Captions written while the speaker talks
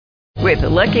With the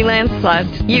Lucky Land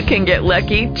Slots, you can get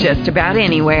lucky just about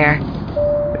anywhere.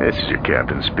 This is your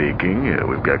captain speaking.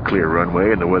 We've got clear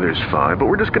runway and the weather's fine, but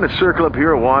we're just going to circle up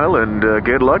here a while and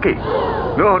get lucky.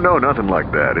 No, nothing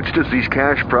like that. It's just these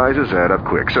cash prizes add up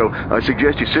quick. So I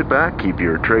suggest you sit back, keep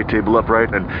your tray table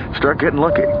upright, and start getting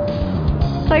lucky.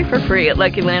 Play for free at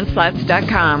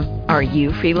LuckyLandSlots.com. Are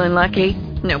you feeling lucky?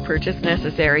 No purchase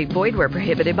necessary. Void where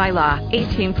prohibited by law.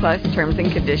 18 plus terms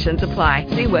and conditions apply.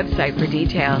 See website for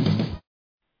details.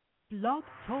 Blog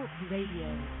Talk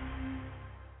Radio.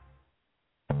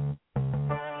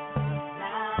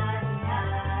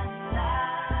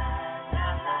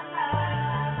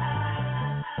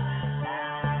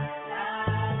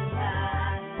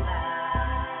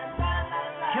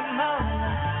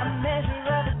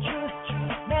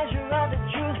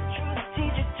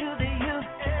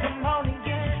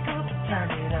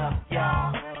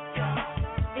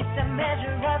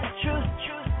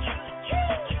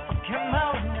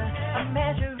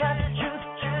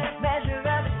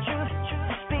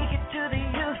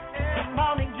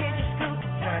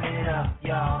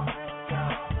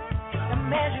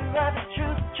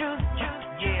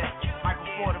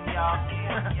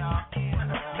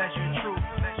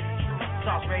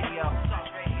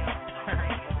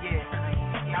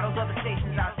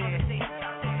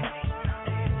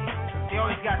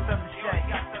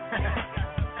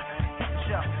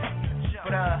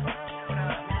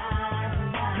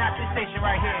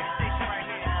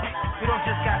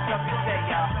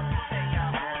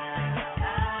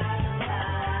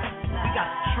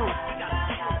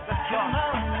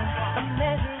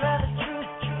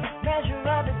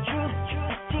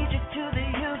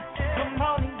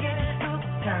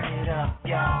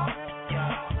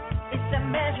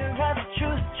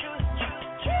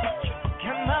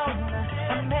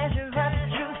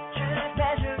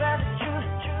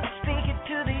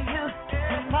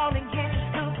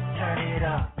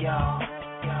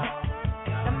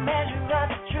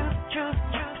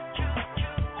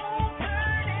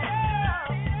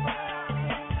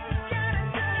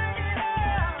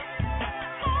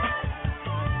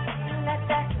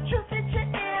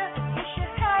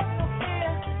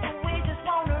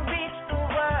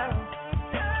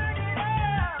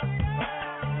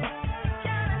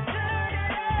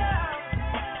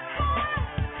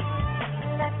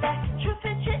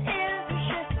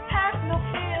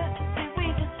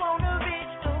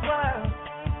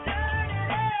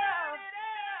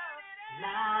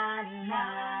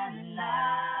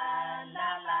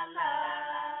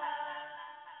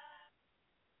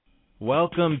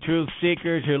 Welcome, Truth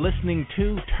Seekers. You're listening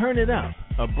to Turn It Up,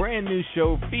 a brand new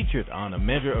show featured on A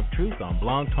Measure of Truth on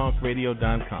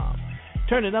blogtalkradio.com.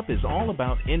 Turn It Up is all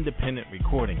about independent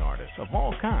recording artists of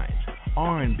all kinds,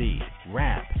 R&B,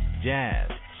 rap, jazz,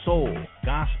 soul,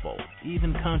 gospel,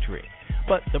 even country.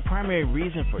 But the primary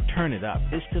reason for Turn It Up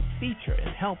is to feature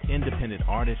and help independent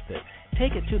artists that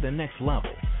take it to the next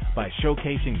level by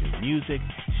showcasing new music,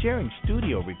 sharing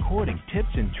studio recording tips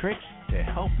and tricks to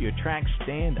help your tracks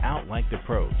stand out like the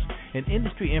pros, and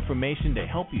industry information to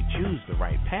help you choose the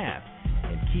right path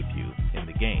and keep you in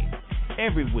the game.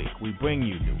 Every week we bring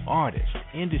you new artists,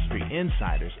 industry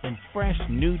insiders, and fresh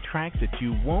new tracks that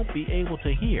you won't be able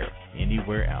to hear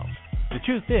anywhere else. The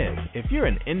truth is, if you're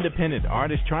an independent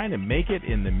artist trying to make it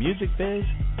in the music biz,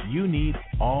 you need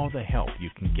all the help you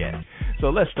can get. So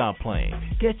let's stop playing.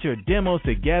 Get your demos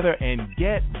together and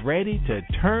get ready to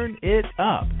turn it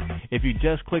up. If you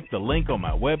just click the link on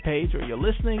my webpage, or you're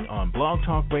listening on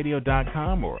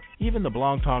blogtalkradio.com, or even the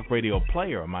Blog Talk Radio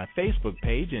player on my Facebook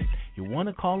page, and you want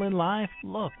to call in live,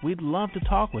 look, we'd love to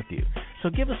talk with you. So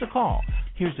give us a call.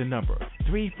 Here's the number,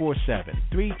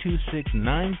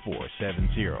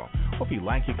 347-326-9470. Or if you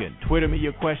like, you can Twitter me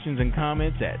your questions and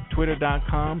comments at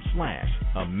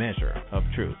twitter.com/A Measure of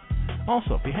Truth.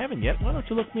 Also, if you haven't yet, why don't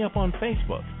you look me up on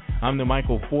Facebook? I'm the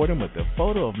Michael Fordham with a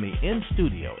photo of me in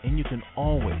studio, and you can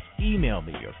always email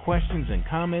me your questions and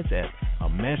comments at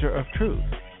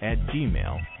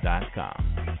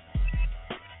ameasureoftruth@gmail.com.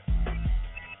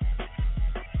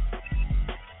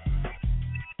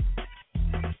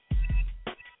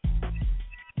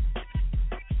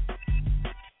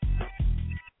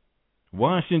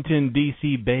 Washington,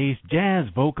 D.C.-based jazz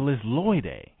vocalist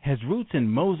Loide has roots in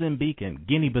Mozambique and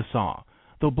Guinea-Bissau.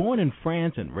 Though born in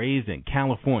France and raised in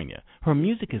California, her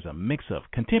music is a mix of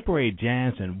contemporary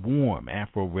jazz and warm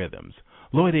Afro rhythms.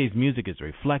 Loide's music is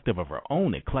reflective of her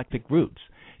own eclectic roots.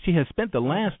 She has spent the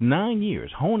last 9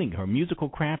 years honing her musical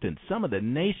craft in some of the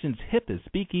nation's hippest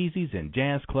speakeasies and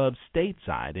jazz clubs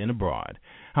stateside and abroad.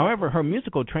 However, her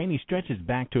musical training stretches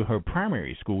back to her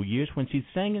primary school years when she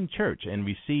sang in church and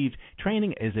received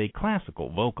training as a classical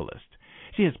vocalist.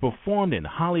 She has performed in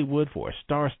Hollywood for a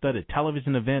star-studded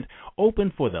television event,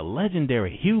 opened for the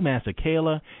legendary Hugh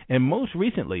Masekela, and most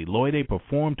recently, Loide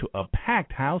performed to a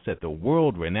packed house at the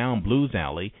world-renowned Blues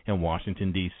Alley in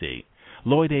Washington, D.C.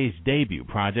 Loide's debut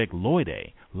project,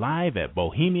 Loide, live at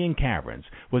Bohemian Caverns,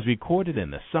 was recorded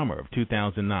in the summer of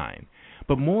 2009.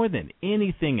 But more than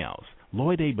anything else,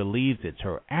 Loide believes it's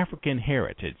her African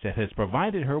heritage that has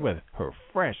provided her with her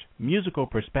fresh musical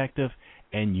perspective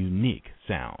and unique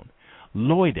sound.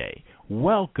 Loide,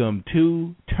 welcome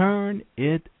to Turn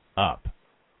It Up.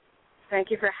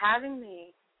 Thank you for having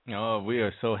me. Oh, we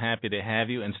are so happy to have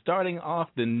you. And starting off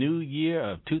the new year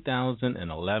of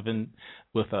 2011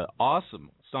 with an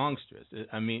awesome songstress.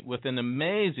 I mean, with an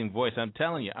amazing voice. I'm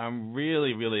telling you, I'm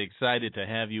really, really excited to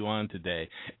have you on today.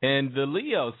 And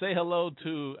Leo, say hello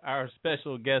to our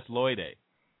special guest, Loide.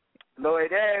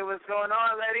 Loide, what's going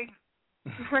on, lady?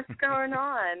 What's going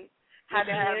on? Good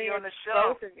to have you on the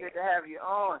show. Good to have you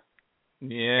on.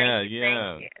 Yeah, Thank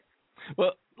you.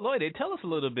 Well, Loide, tell us a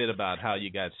little bit about how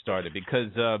you got started,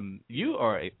 because you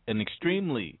are an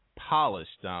extremely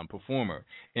polished performer,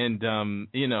 and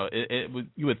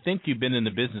you would think you've been in the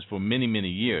business for many, many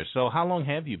years. So how long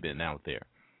have you been out there?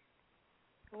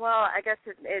 Well, I guess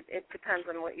it depends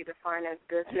on what you define as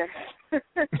business.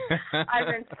 I've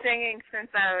been singing since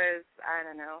I was,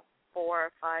 4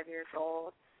 or 5 years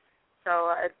old.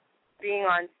 So being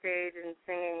on stage and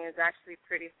singing is actually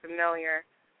pretty familiar.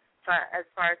 But as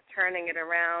far as turning it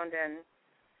around and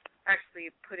actually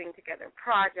putting together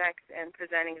projects and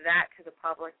presenting that to the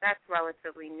public, that's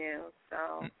relatively new.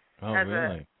 So,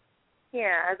 really?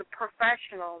 As a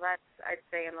professional, that's, I'd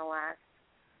say, in the last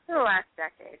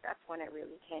decade, that's when it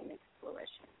really came into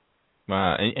fruition.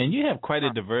 Wow, and you have quite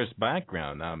a diverse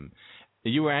background.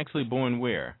 You were actually born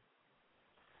where?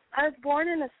 I was born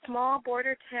in a small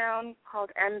border town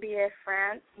called Mbie,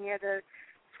 France, near the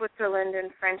Switzerland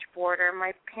and French border.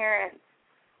 My parents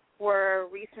were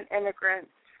recent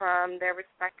immigrants from their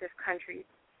respective countries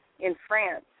in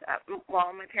France.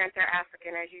 My parents are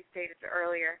African, as you stated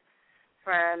earlier,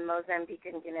 from Mozambique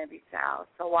and Guinea-Bissau.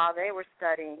 So while they were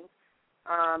studying,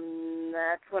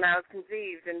 that's when I was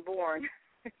conceived and born.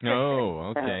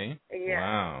 Oh, okay. Yeah.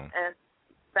 Wow.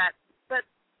 But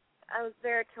I was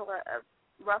there till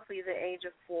roughly the age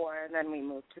of 4, and then we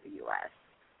moved to the U.S.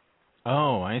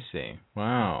 Oh, I see.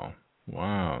 Wow.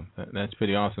 That's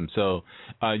pretty awesome. So,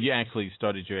 you actually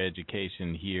started your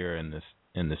education here in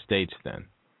the States, then?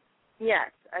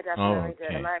 Yes, I definitely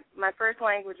did. My first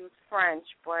language was French,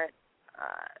 but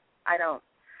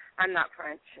I'm not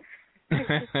French.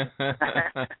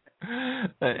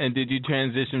 And did you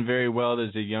transition very well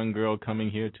as a young girl coming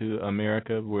here to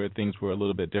America, where things were a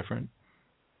little bit different?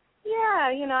 Yeah,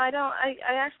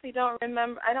 I actually don't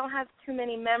remember. I don't have too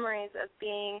many memories of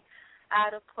being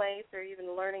out of place or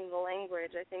even learning the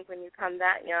language. I think when you come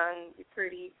that young,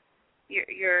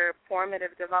 your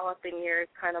formative developing years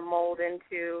kind of mold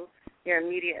into your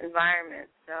immediate environment.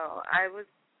 So I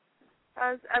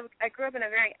grew up in a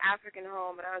very African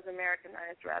home, but I was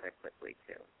Americanized rather quickly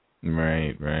too.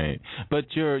 Right.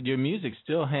 But your music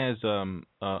still has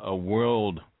a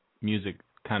world music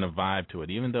kind of vibe to it,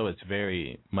 even though it's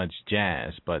very much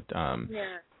jazz. But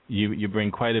you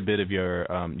bring quite a bit of your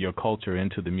culture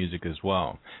into the music as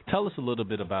well. Tell us a little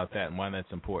bit about that and why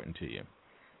that's important to you.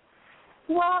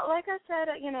 Well, like I said,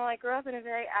 I grew up in a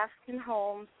very African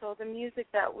home, so the music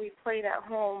that we played at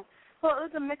home, well,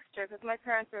 it was a mixture because my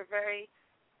parents were very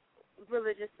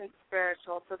religious and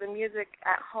spiritual, so the music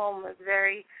at home was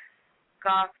very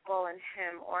gospel and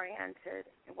hymn-oriented.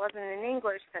 It wasn't in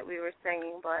English that we were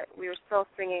singing, but we were still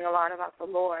singing a lot about the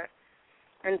Lord.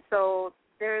 And so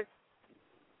the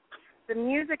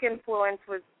music influence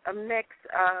was a mix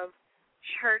of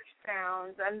church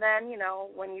sounds, and then,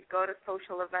 when you'd go to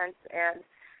social events and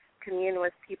commune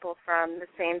with people from the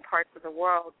same parts of the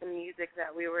world, the music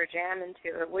that we were jamming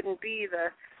to, it wouldn't be the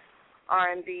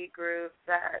R&B group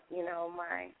that,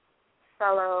 my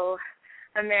fellow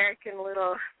American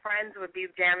little friends would be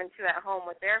jamming to at home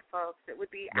with their folks. It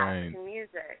would be African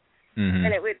music. Mm-hmm.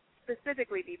 And it would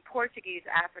specifically be Portuguese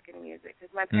African music,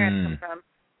 because my parents come from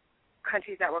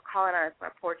countries that were colonized by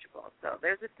Portugal. So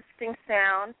there's a distinct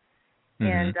sound,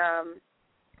 and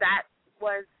that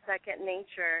was second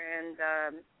nature. And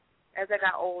as I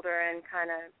got older and kind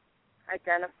of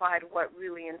identified what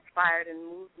really inspired and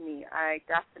moved me, I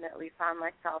definitely found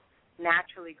myself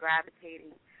naturally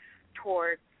gravitating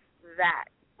towards that.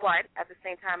 But at the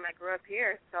same time, I grew up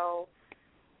here, so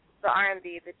the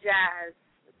R&B, the jazz,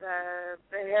 the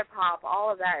hip-hop, all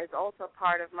of that is also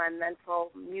part of my mental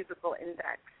musical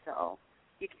index. So,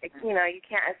 you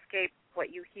can't escape what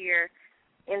you hear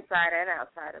inside and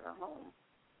outside of a home.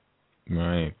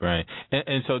 Right.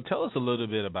 And so tell us a little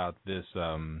bit about this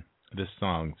this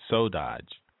song, Saudade.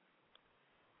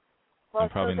 Well,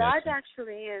 Saudade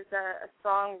actually is a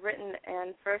song written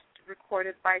and first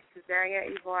recorded by Cesaria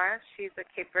Ivoire. She's a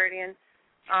Cape Verdean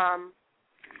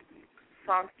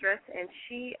songstress, and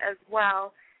she as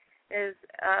well is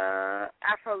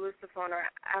Afro-Lusophone or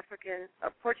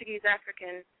Portuguese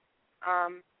African.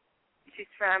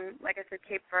 She's from, like I said,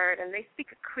 Cape Verde, and they speak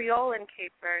a Creole in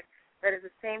Cape Verde that is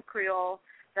the same Creole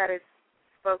that is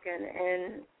spoken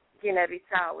in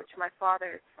Guinea-Bissau, which my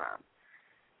father is from.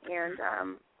 And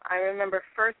I remember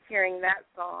first hearing that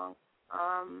song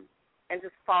and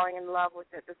just falling in love with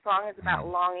it. The song is about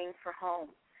longing for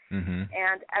home. Mm-hmm.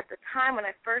 And at the time when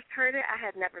I first heard it, I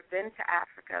had never been to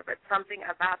Africa, but something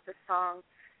about the song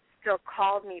still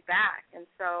called me back. And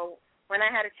so when I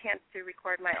had a chance to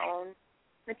record my own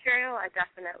material, I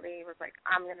definitely was like,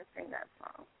 I'm going to sing that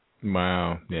song.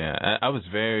 Wow, yeah. I was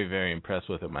very, very impressed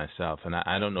with it myself, and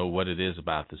I don't know what it is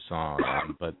about the song,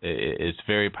 but it's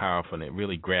very powerful, and it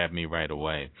really grabbed me right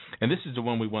away. And this is the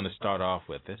one we want to start off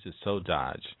with. This is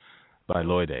Saudade by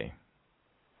Loide.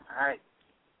 All right.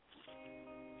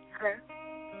 Okay.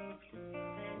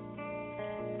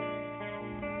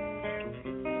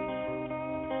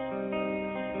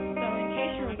 So in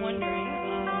case you're wondering,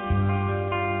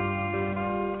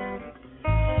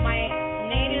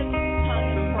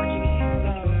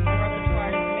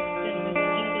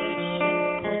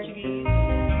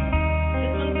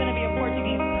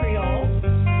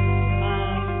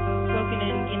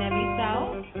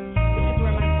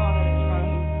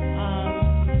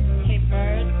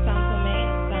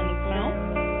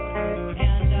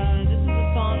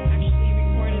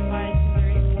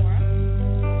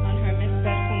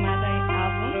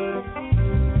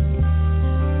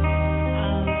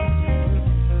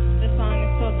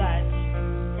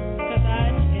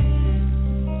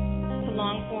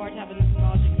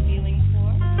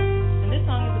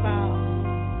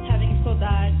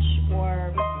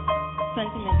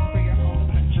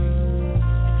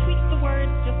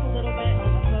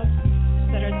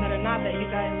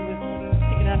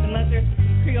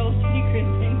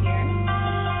 Quer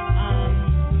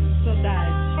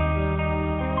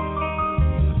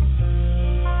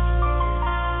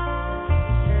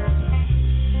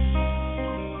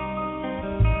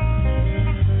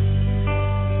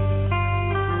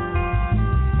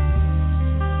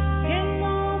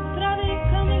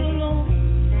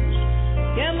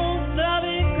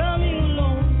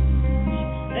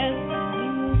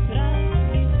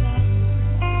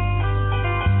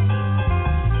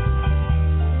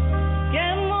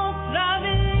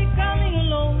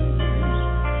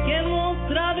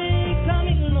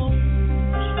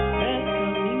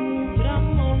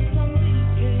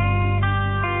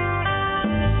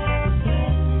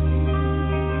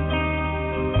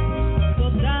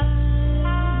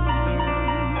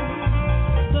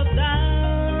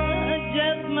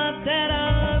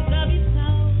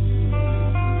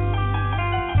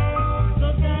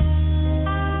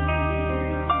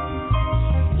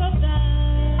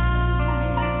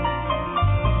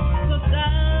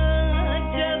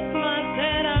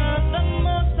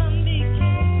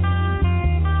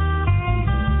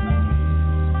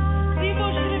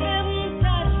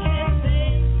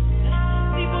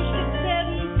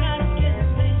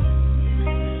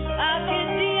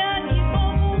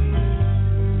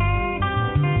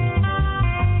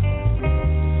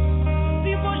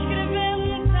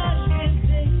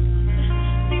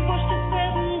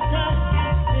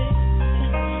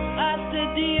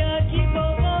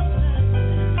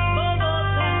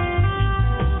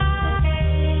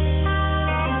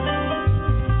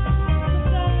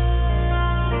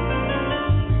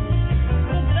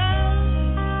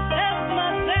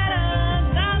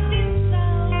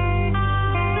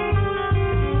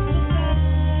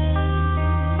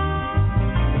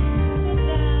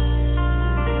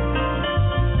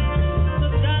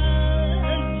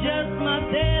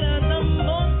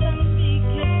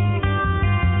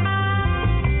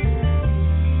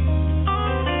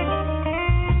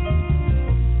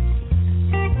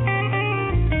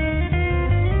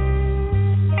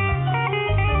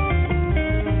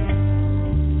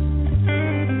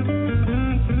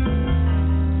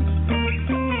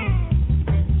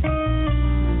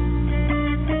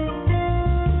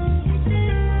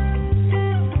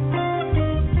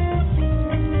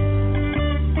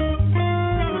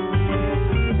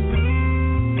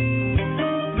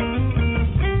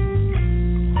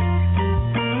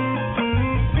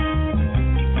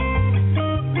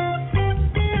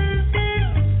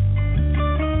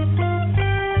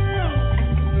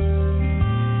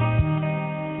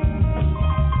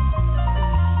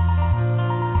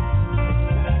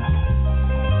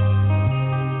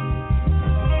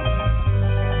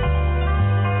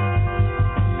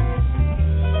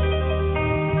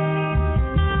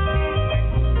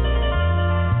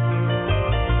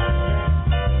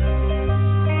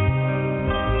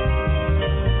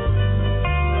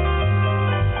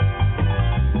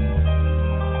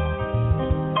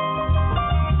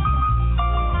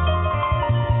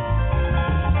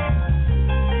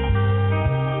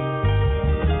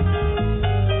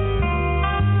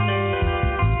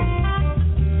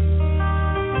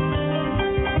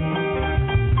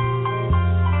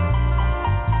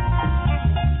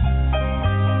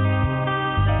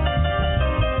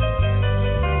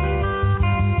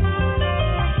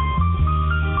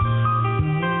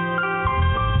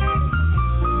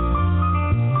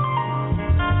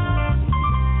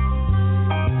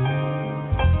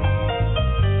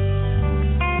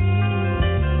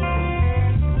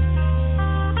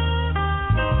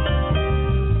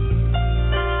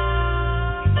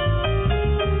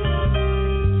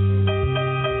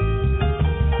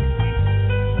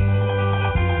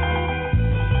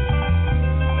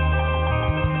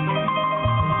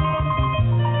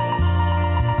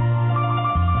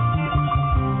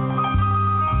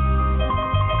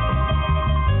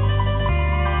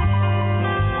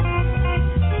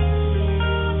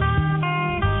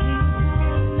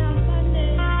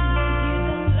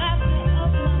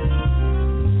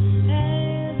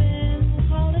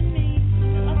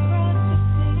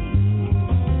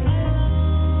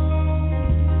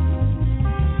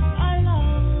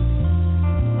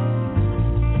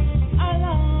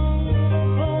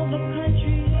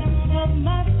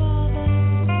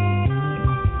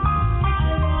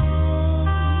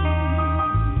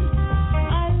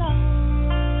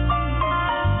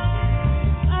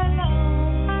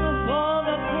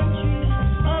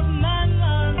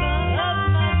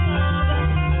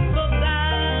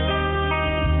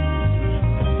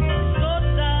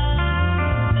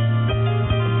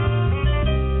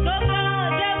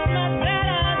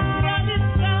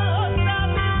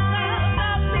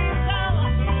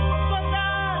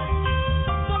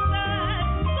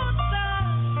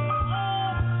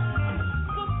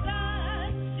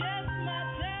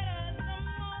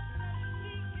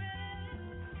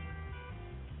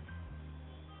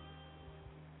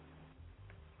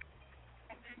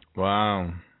Wow.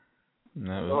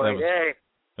 That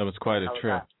was quite a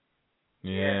trip.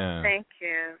 Yeah. Thank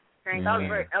you. That was a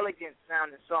very elegant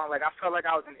sounding song. Like, I felt like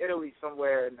I was in Italy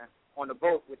somewhere on the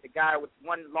boat with the guy with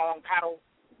one long paddle.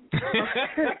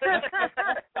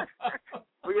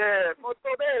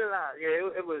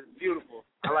 It was beautiful.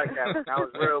 I like that. That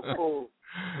was real cool,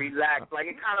 relaxed. Like,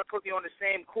 it kind of put me on the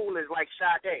same cool as like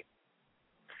Sade.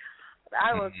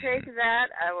 I will take that.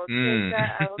 I will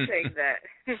take that.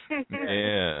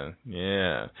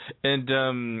 Yeah. And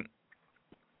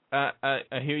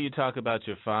I hear you talk about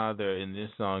your father in this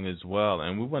song as well,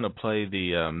 and we want to play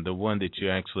the one that you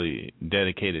actually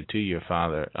dedicated to your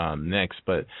father next.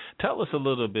 But tell us a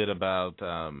little bit about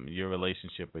your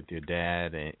relationship with your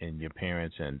dad and your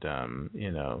parents, and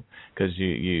because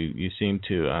you seem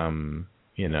to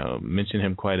mention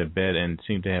him quite a bit and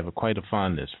seem to have quite a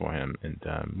fondness for him, and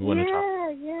we want to talk.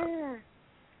 Yeah.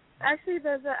 Actually,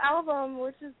 the album,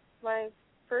 which is my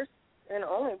first and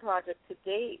only project to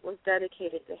date, was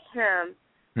dedicated to him.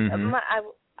 Mm-hmm.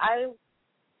 I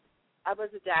was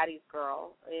a daddy's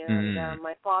girl, and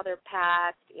my father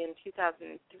passed in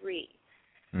 2003.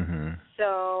 Mm-hmm.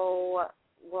 So,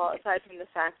 aside from the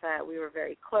fact that we were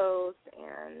very close,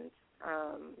 and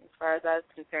as far as I was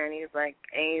concerned, he was like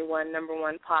A1, number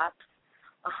one pops.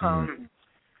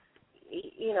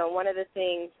 One of the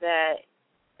things that,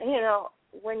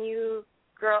 when you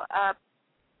grow up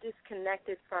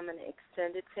disconnected from an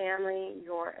extended family,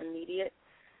 your immediate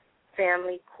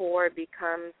family core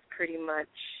becomes pretty much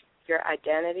your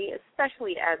identity,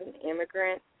 especially as an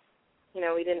immigrant.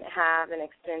 We didn't have an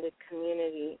extended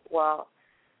community. Well,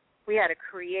 we had to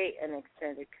create an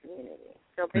extended community.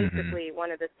 So basically,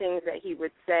 one of the things that he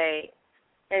would say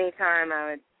anytime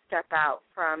I would step out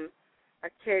from a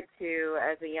kid to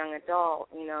as a young adult,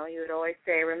 he would always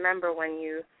say, remember, when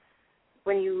you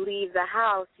leave the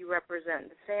house, you represent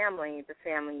the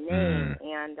family name,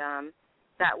 and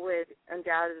that would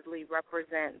undoubtedly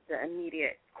represent the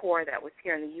immediate core that was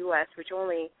here in the U.S., which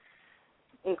only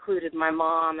included my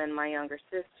mom and my younger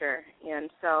sister. And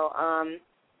so,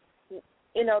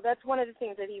 that's one of the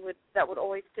things that would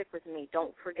always stick with me.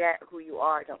 Don't forget who you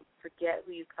are. Don't forget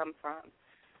who you come from,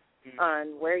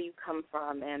 and where you come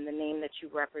from, and the name that you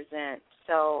represent.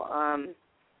 So,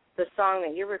 the song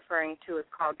that you're referring to is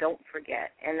called Don't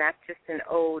Forget, and that's just an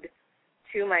ode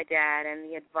to my dad and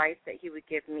the advice that he would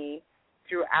give me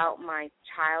throughout my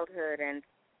childhood and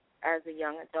as a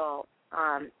young adult,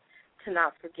 to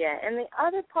not forget. And the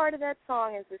other part of that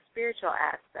song is the spiritual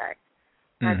aspect.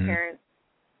 My parents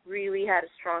really had a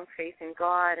strong faith in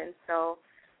God, and so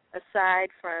aside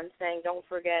from saying don't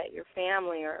forget your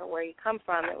family or where you come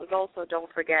from, it was also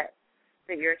don't forget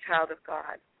that you're a child of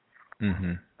God.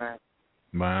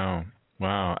 Wow.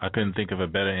 I couldn't think of a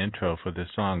better intro for this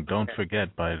song, Don't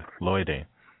Forget by Loide.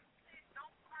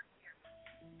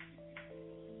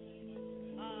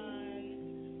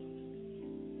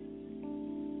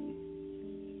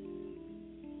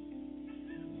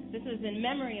 This is in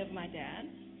memory of my dad,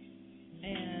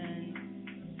 and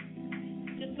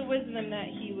just the wisdom that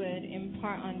he would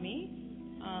impart on me,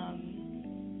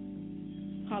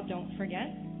 called Don't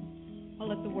Forget. I'll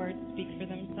let the words speak for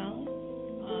themselves.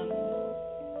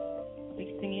 I'll be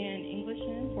singing in English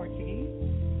and in Portuguese.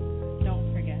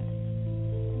 Don't forget.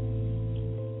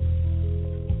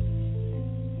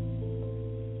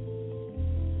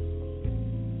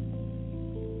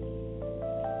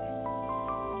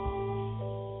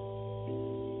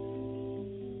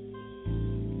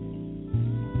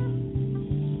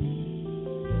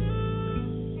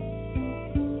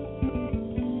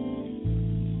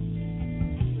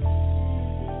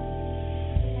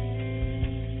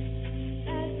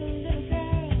 As a little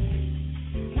girl,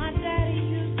 my daddy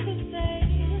used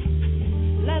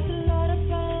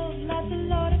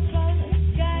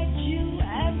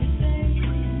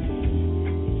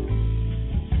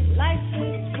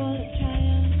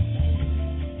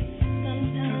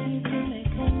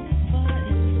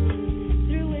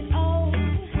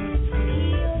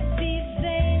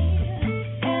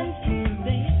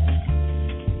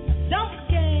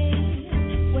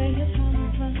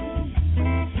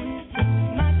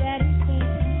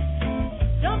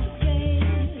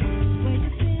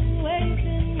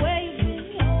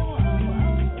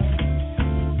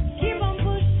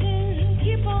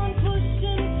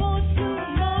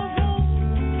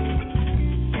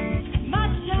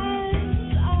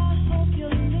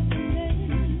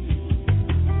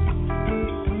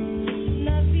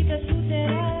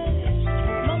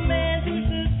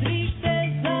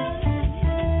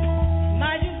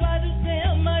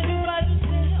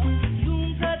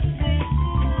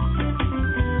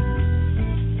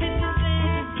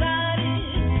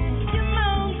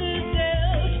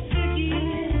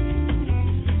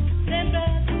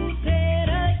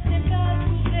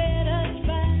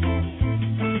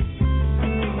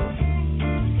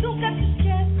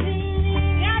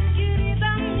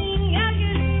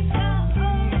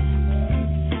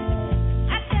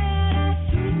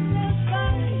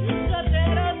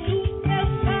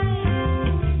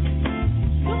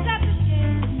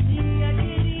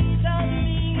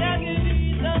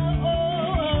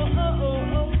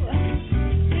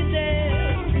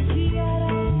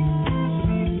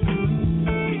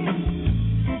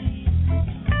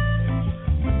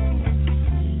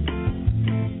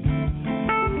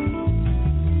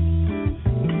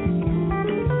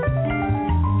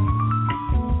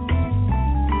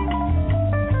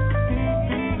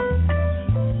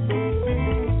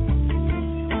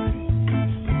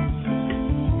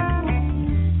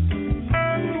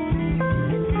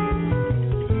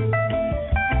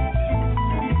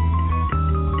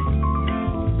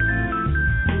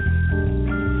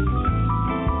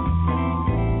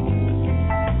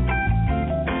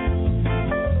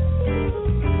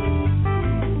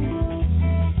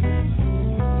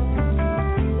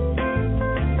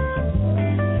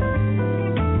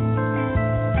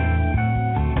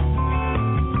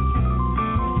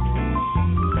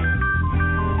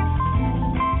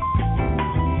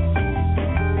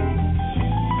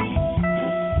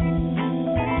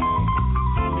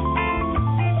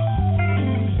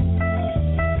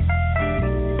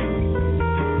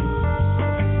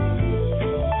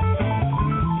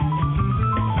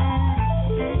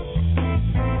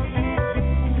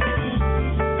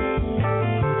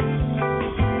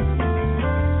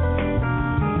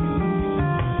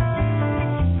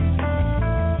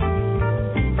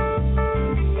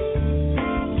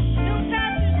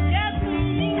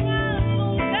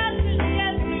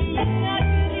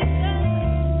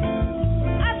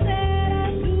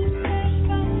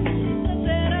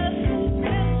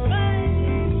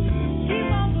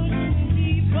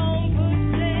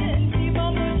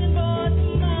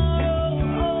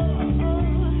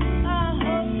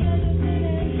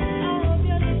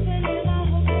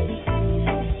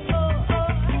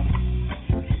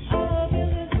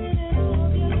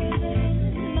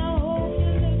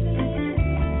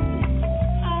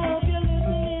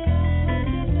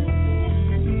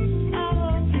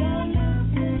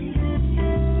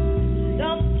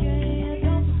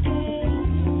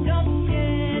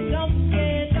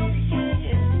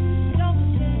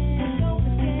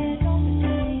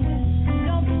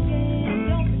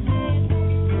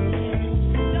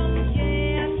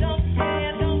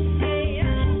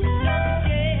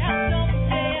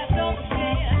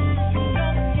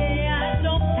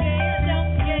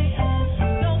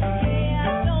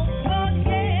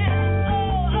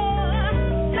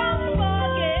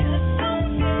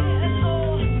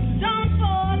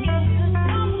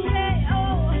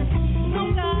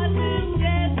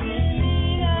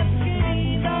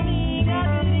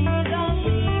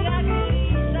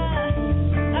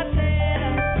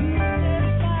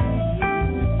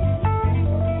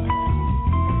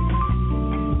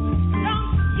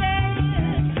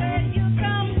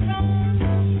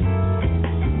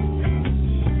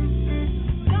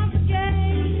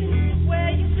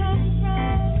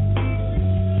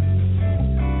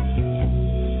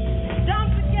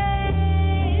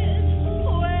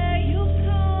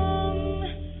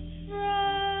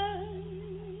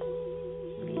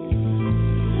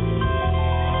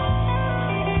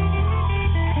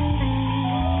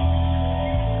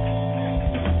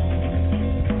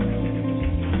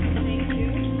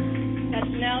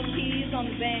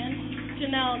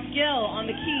Chanel Gill on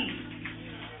the keys.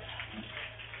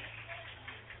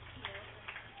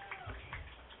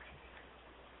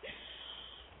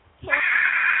 Yeah.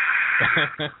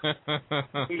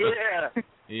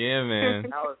 Yeah, man.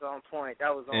 That was on point.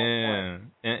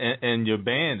 And your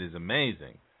band is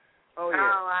amazing. Oh, yeah.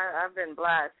 Oh, I've been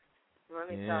blessed. Let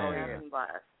me tell you, Yeah. I've been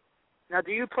blessed. Now,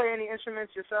 do you play any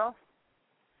instruments yourself?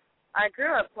 I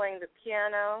grew up playing the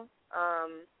piano,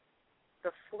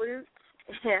 the flute,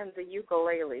 and the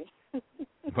ukulele.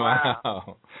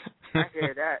 Wow. I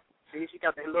hear that. See, she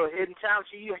got that little hidden talent.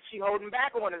 She holding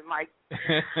back on his mic. Wait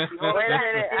a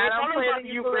minute, I don't play the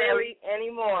ukulele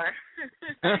anymore.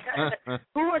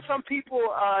 Who are some people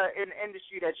in the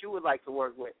industry that you would like to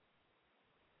work with?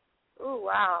 Ooh,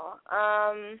 wow.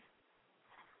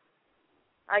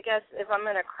 I guess if I'm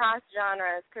in a cross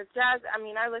genres, because jazz, I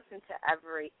mean, I listen to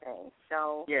everything.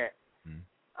 So, yeah.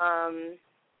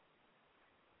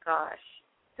 Gosh.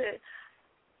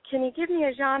 Can you give me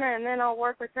a genre and then I'll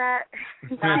work with that?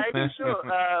 Sure.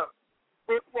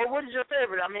 Well, what is your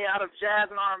favorite? I mean, out of jazz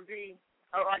and R&B.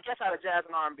 Oh, I guess out of jazz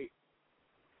and R&B.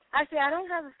 Actually, I don't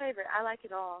have a favorite. I like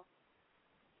it all.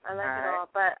 I like it all.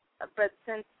 But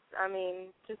since, I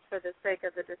mean, just for the sake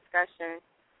of the discussion,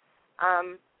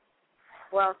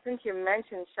 well, since you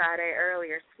mentioned Sade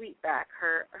earlier, Sweetback,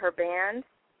 her band.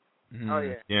 Oh,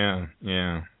 yeah.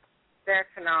 Yeah. They're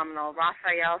phenomenal.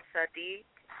 Raphael Sadiq.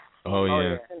 Oh,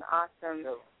 yeah. He's an awesome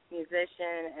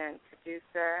musician and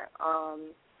producer.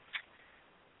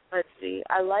 Let's see.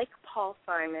 I like Paul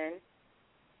Simon.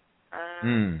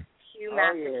 Hugh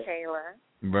Masekela.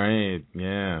 Right,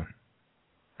 yeah.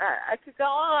 I could go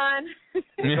on. Go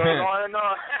on and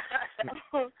on.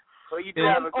 Well, you do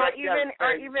have a great,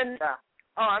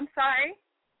 Oh, I'm sorry.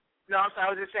 No, I'm sorry. I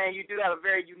was just saying you do have a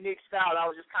very unique style. I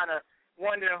was just kind of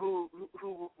wondering who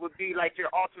would be like your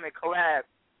ultimate collab.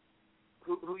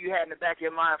 Who you had in the back of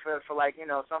your mind for like, you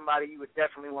know, somebody you would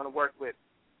definitely want to work with?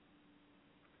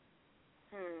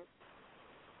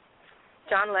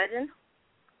 John Legend.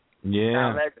 Yeah.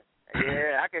 John Legend.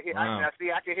 Yeah, I could hear. Wow. I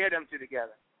could hear them two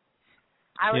together.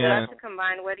 I would love to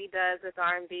combine what he does with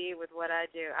R&B with what I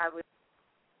do.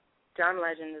 John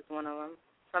Legend is one of them.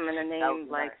 So I'm gonna name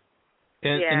like. Nice.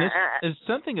 And there's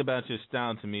something about your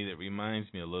style to me that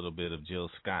reminds me a little bit of Jill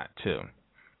Scott too.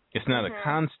 It's not a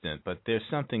constant, but there's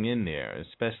something in there,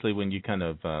 especially when you kind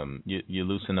of you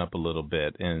loosen up a little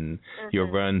bit and your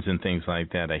runs and things like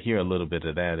that. I hear a little bit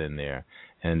of that in there,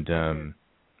 and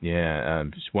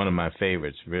it's one of my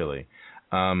favorites, really.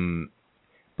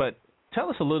 But tell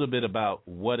us a little bit about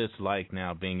what it's like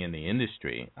now being in the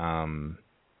industry.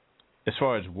 As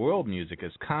far as world music,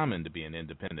 it's common to be an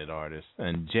independent artist,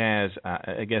 and jazz,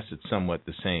 I guess it's somewhat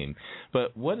the same.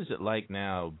 But what is it like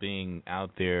now being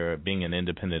out there, being an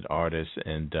independent artist,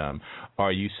 and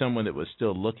are you someone that was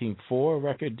still looking for a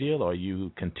record deal, or are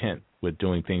you content with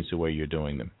doing things the way you're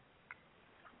doing them?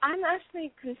 I'm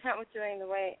actually content with doing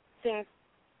things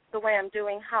the way I'm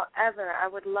doing. However, I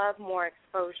would love more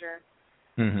exposure,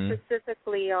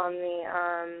 specifically on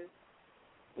the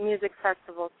music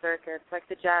festival circuits, like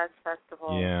the jazz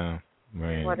festival. Yeah,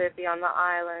 right. Whether it be on the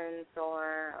islands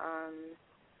or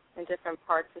in different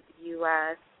parts of the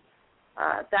U.S.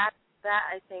 That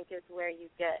I think is where you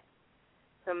get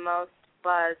the most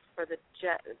buzz for the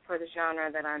genre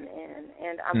that I'm in,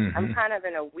 and I'm kind of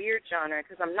in a weird genre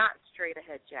because I'm not straight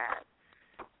ahead jazz,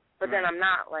 but then I'm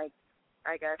not like,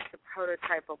 I guess, the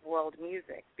prototype of world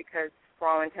music, because for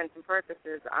all intents and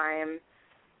purposes I am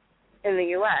in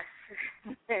the U.S.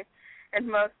 and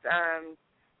most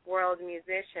world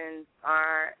musicians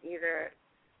are either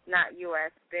not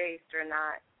U.S. based or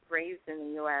not raised in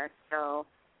the U.S. So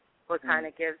what kind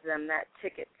of gives them that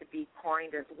ticket to be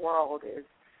coined as world is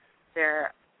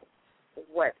they're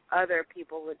what other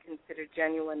people would consider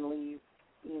genuinely,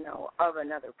 you know, of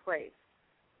another place.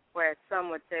 Whereas some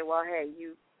would say, well, hey,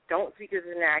 you don't speak as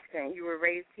an accent. You were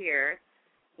raised here,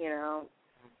 you know.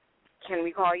 Can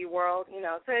we call you world? You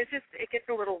know, so it gets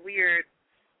a little weird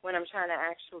when I'm trying to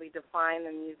actually define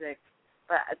the music.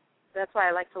 But that's why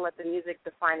I like to let the music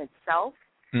define itself.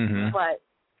 But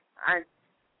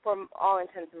for all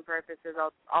intents and purposes,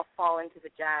 I'll fall into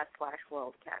the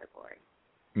jazz/world category.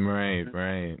 Right.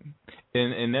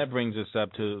 And that brings us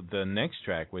up to the next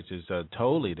track, which is a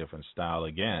totally different style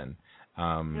again.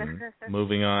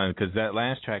 Moving on, because that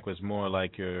last track was more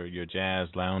like your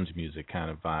jazz lounge music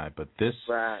kind of vibe, but this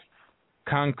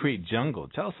Concrete Jungle.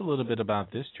 Tell us a little bit about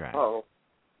this track. Oh.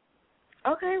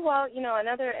 Okay, well, you know,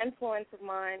 another influence of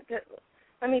mine.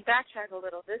 Let me backtrack a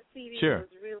little. This CD was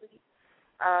really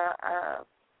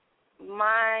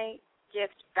my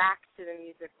gift back to the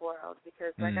music world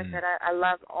because, like I said, I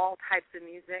love all types of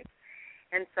music,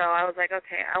 And so I was like,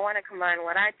 okay, I want to combine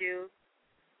what I do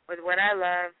with what I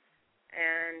love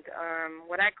and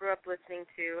what I grew up listening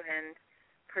to and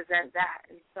present that.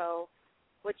 And so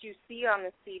what you see on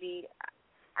the CD,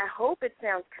 I hope it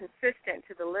sounds consistent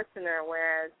to the listener,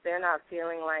 whereas they're not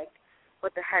feeling like,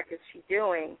 what the heck is she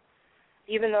doing?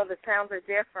 Even though the sounds are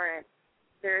different,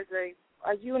 there's a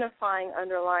unifying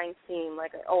underlying theme,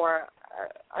 or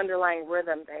underlying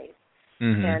rhythm base.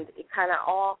 Mm-hmm. And it kind of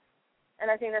all, and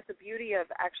I think that's the beauty of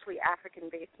actually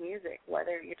African-based music,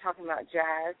 whether you're talking about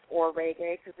jazz or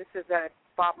reggae, because this is a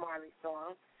Bob Marley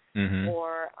song, mm-hmm.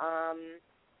 or,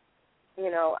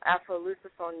 Afro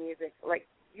Lusophone music. Like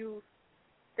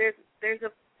there's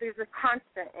a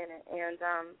constant in it, and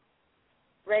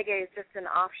reggae is just an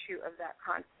offshoot of that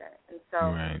constant. And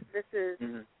so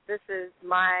this is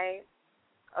my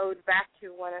ode back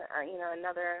to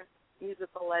another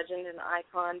musical legend and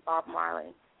icon, Bob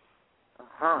Marley.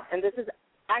 And this is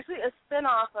actually a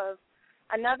spin-off of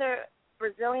another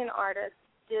Brazilian artist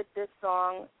did this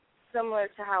song similar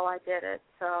to how I did it.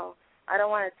 So I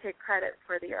don't want to take credit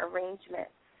for the arrangement.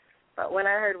 But when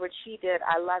I heard what she did,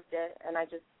 I loved it, and I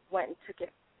just went and took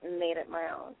it and made it my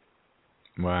own.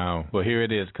 Wow. Well, here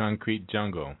it is, Concrete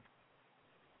Jungle.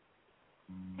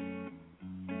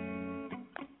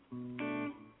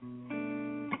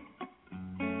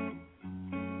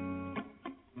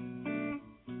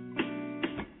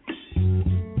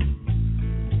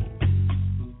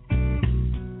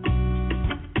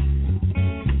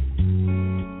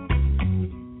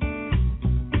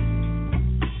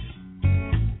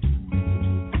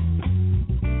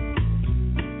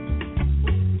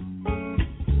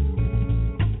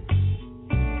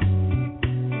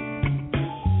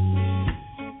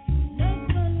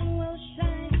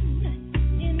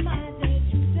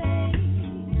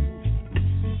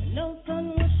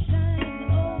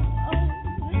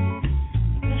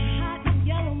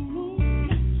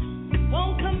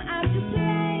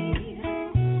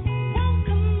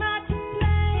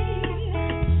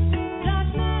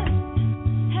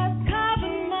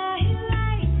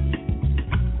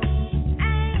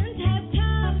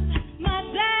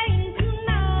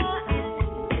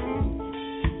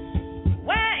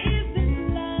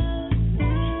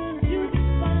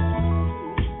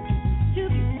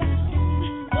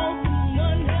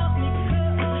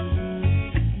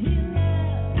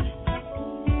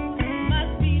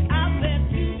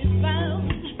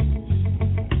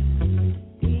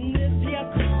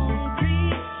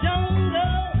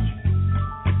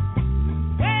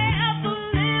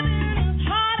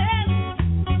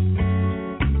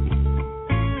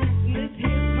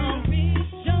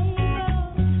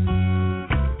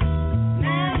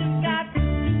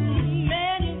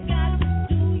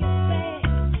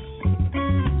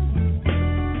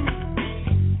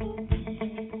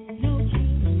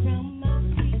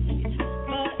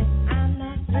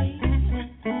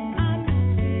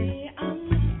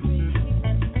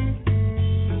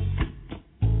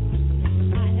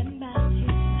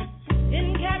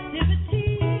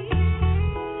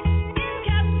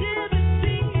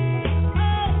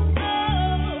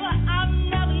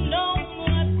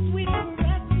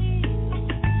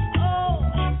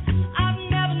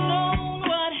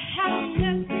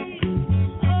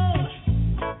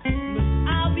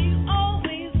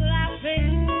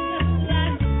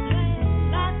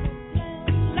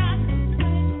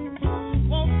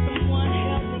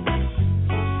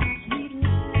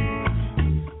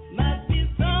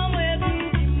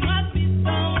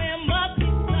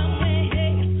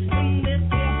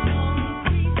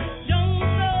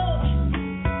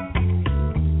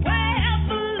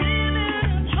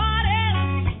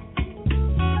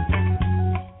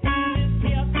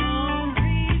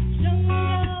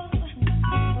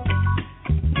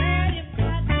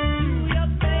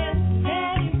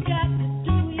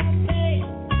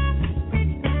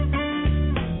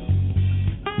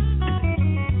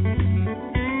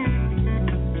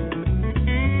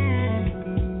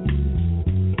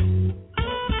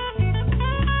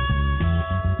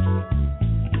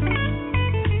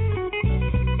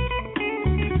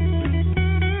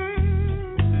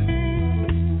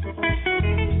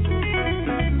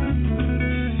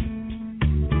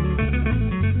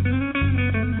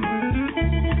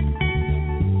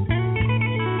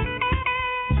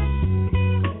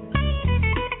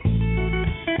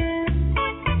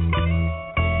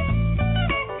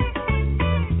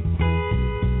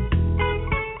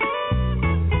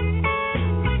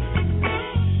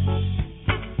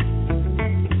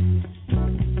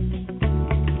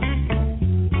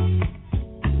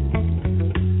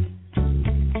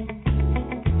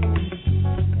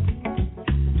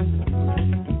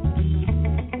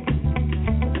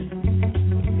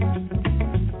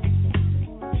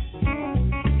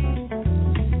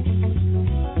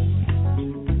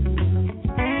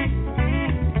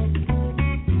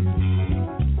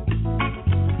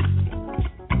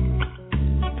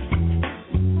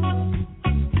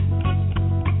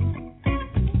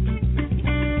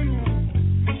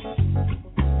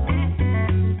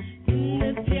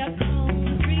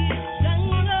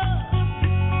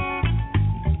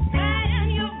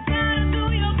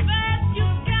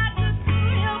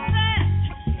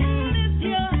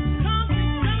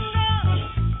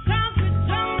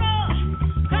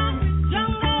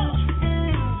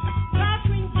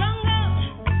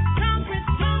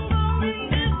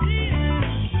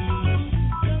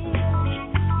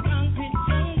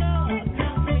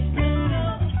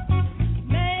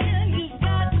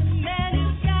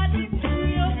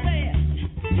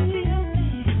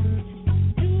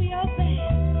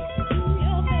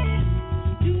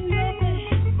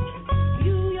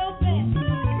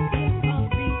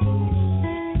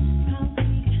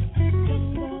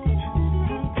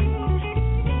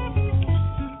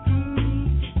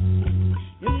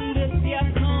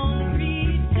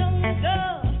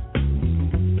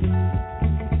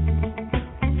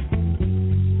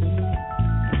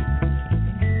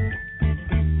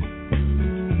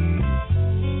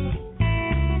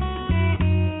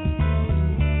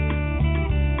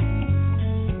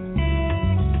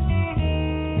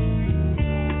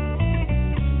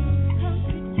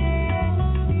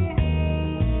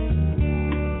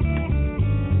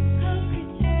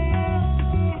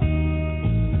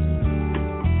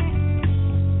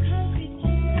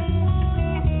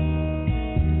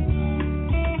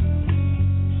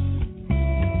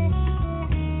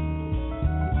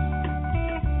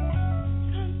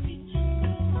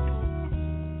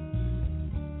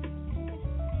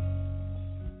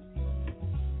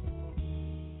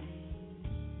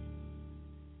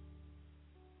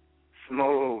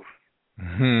 Smooth.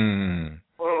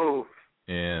 Smooth.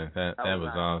 Yeah, that was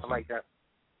nice. awesome. I like that.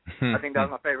 I think that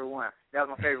was my favorite one. That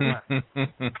was my favorite one.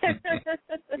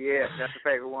 Yeah, that's the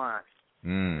favorite one.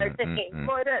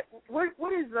 Boy,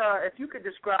 what is if you could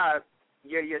describe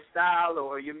your style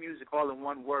or your music all in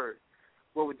one word,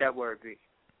 what would that word be?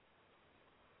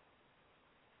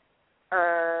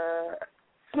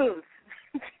 Smooth.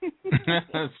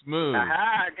 Smooth.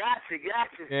 Aha, gotcha.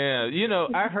 Yeah, you know,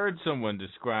 I heard someone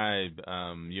describe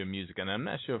your music, and I'm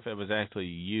not sure if it was actually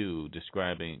you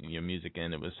describing your music,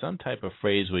 and it was some type of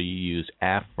phrase where you use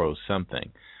Afro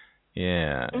something.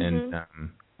 Yeah, and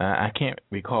I can't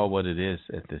recall what it is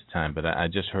at this time, but I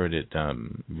just heard it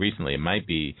recently. It might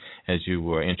be as you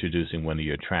were introducing one of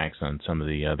your tracks on some of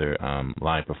the other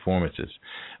live performances.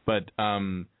 But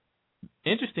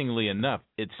interestingly enough,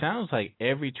 it sounds like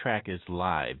every track is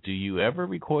live. Do you ever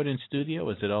record in studio,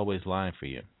 or is it always live for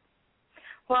you?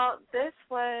 Well, this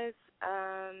was,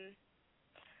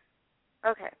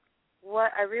 okay.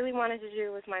 What I really wanted to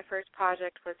do with my first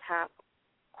project was have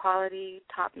quality,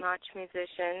 top-notch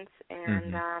musicians,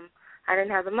 and I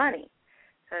didn't have the money.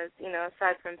 Because, you know,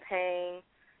 aside from paying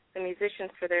the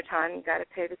musicians for their time, you got to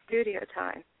pay the studio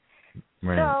time.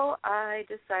 Right. So I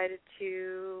decided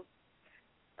to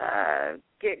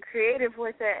get creative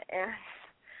with it, and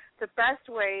the best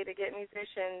way to get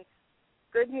musicians,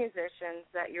 good musicians,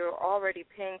 that you're already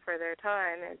paying for their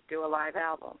time is do a live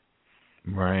album.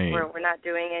 Right. Where we're not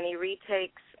doing any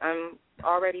retakes. I'm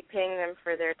already paying them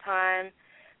for their time.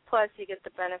 Plus, you get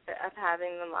the benefit of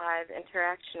having the live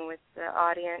interaction with the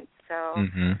audience. So,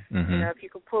 you know, if you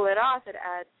could pull it off, it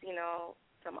adds, you know,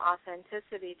 some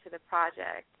authenticity to the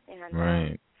project. And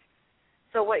right.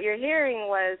 So what you're hearing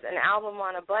was an album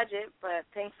on a budget, but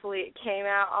thankfully it came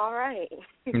out all right.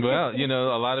 Well, you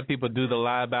know, a lot of people do the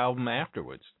live album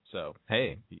afterwards. So,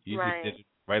 hey, you just did it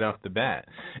right off the bat.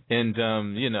 And,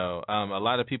 you know, a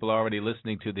lot of people are already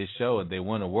listening to this show and they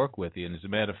want to work with you. And as a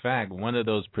matter of fact, one of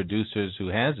those producers who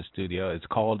has a studio is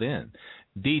called in.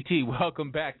 DT,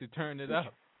 welcome back to Turn It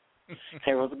Up.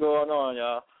 Hey, what's going on,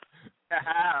 y'all?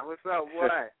 What's up, boy?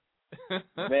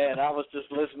 Man, I was just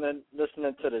listening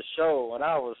to the show, and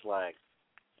I was like,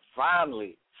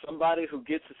 finally, somebody who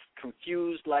gets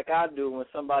confused like I do when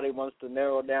somebody wants to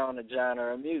narrow down the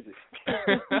genre of music.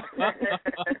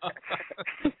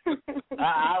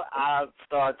 I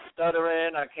start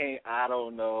stuttering. I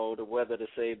don't know whether to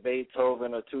say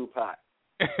Beethoven or Tupac.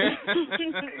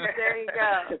 There you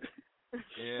go.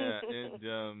 Yeah,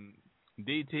 and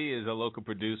DT is a local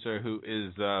producer who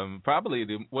is probably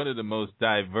one of the most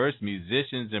diverse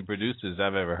musicians and producers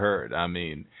I've ever heard. I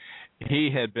mean, he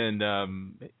had been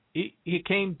he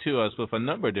came to us with a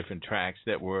number of different tracks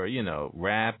that were, you know,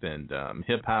 rap and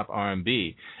hip hop,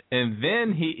 R&B, and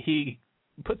then he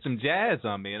put some jazz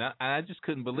on me, and I just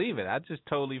couldn't believe it. I just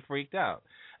totally freaked out.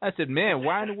 I said, "Man,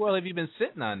 why in the world have you been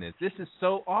sitting on this? This is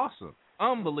so awesome,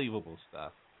 unbelievable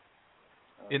stuff."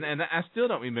 And I still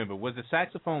don't remember. Was the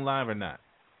saxophone live or not?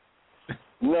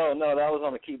 No, that was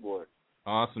on the keyboard.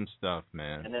 Awesome stuff,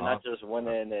 man. And then I just went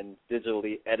in and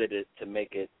digitally edited to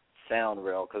make it sound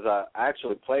real, because I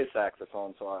actually play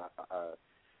saxophone, so I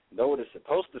know what it's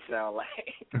supposed to sound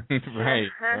like.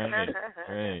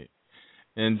 Right.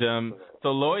 And so,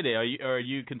 Loide, are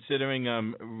you considering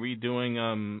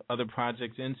redoing other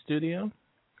projects in studio?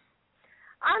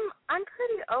 I'm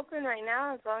pretty open right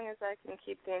now, as long as I can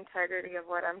keep the integrity of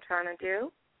what I'm trying to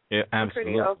do. Yeah,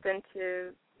 absolutely. I'm pretty open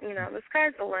to, you know, the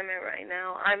sky's the limit right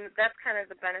now. That's kind of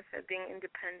the benefit of being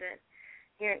independent.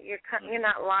 You're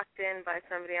not locked in by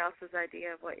somebody else's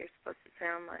idea of what you're supposed to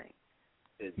sound like.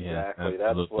 Exactly.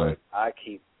 Yeah, that's what I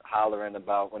keep hollering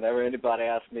about. Whenever anybody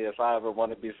asks me if I ever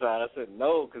want to be signed, I said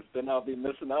no, because then I'll be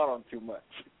missing out on too much.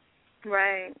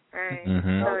 Right.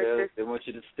 So they want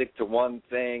you to stick to one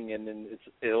thing, and then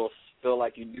it'll feel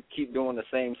like you keep doing the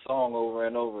same song over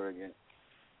and over again.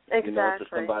 Exactly. You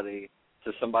know,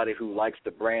 to somebody who likes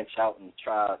to branch out and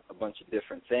try a bunch of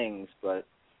different things, but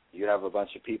you have a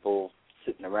bunch of people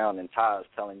sitting around in ties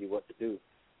telling you what to do.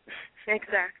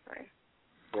 Exactly.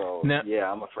 So,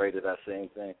 yeah, I'm afraid of that same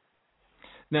thing.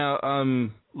 Now,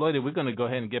 Loide, we're going to go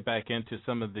ahead and get back into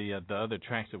some of the other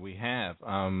tracks that we have.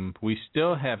 We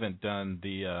still haven't done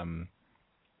the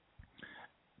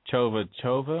Chova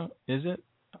Chova, is it?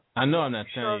 I know I'm not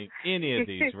saying any of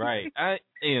these right.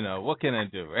 What can I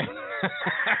do, right?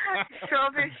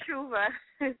 Chova Shuva.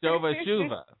 Chova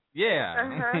Shuva.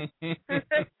 Yeah.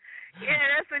 Yeah,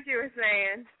 that's what you were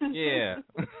saying. Yeah.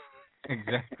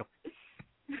 Exactly.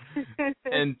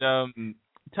 And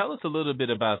tell us a little bit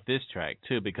about this track,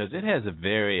 too, because it has a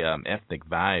very ethnic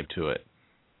vibe to it.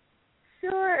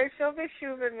 Sure. Chove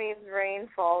chuva means rain,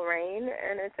 fall, rain,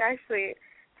 and it's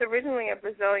originally a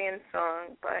Brazilian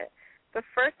song, but the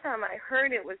first time I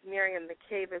heard it was Miriam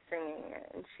Makeba singing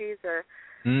it, and she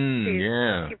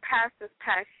passed this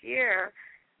past year,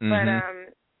 but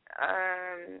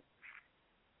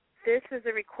this is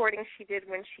a recording she did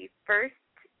when she first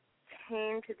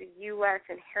came to the U.S.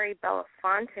 and Harry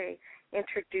Belafonte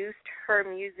introduced her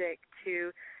music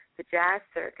to the jazz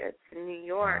circuits in New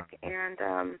York. And,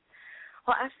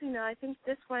 well, actually, no, I think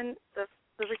this one, the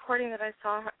recording that I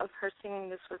saw of her singing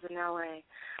this was in L.A.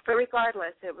 But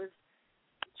regardless, it was,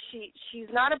 she's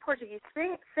not a Portuguese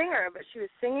singer, but she was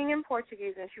singing in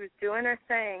Portuguese and she was doing her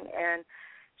thing, and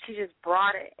she just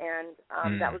brought it. And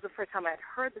that was the first time I'd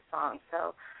heard the song.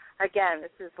 So, again,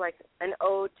 this is like an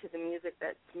ode to the music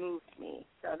that's moved me.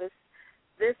 So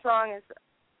this song is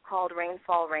called Rain,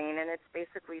 Fall, Rain, and it's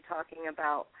basically talking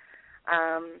about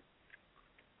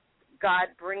God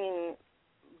bringing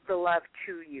the love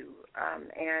to you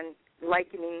and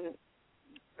likening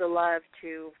the love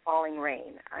to falling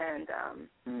rain. And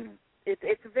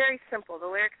it's very simple. The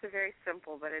lyrics are very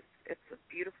simple, but it's a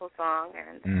beautiful song.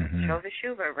 And Chove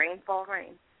chuva, rain, fall,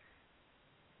 rain.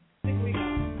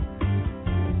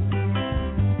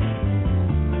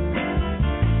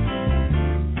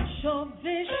 Que o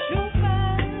infinito se